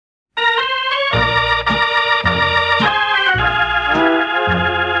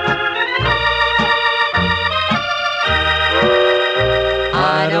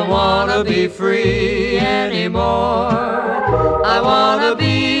be free anymore. I wanna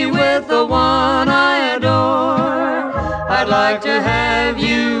be with the one I adore. I'd like to have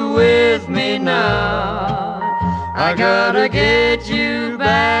you with me now. I gotta get you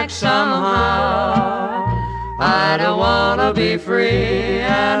back somehow. I don't wanna be free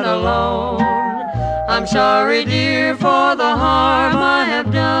and alone. I'm sorry, dear, for the harm I have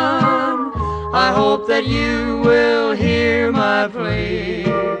done. I hope that you will hear my plea.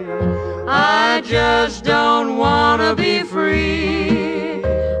 I just don't wanna be free.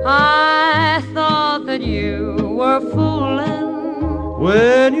 I thought that you were fooling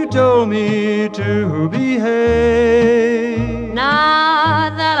when you told me to behave. Now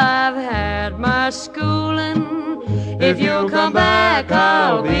that I've had my schooling, if you'll come back,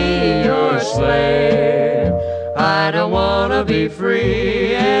 I'll be your slave. I don't wanna be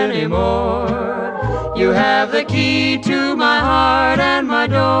free anymore. You have the key to my heart and my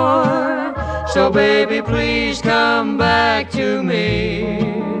door. So baby, please come back to me,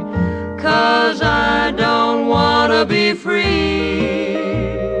 'cause I don't wanna be free.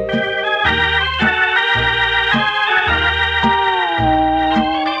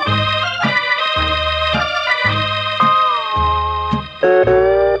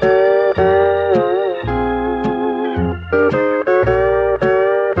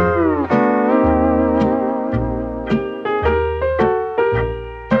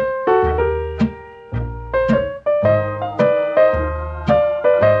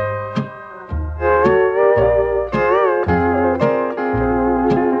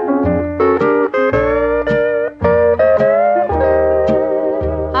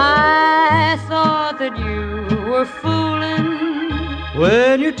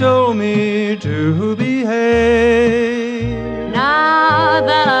 When you told me to behave. Now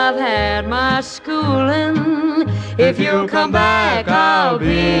that I've had my schooling, if you'll come back, I'll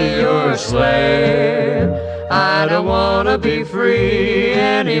be your slave. I don't wanna be free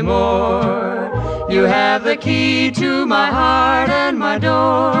anymore. You have the key to my heart and my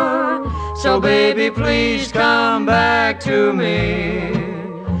door. So baby, please come back to me,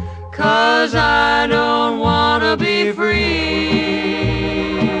 'cause I don't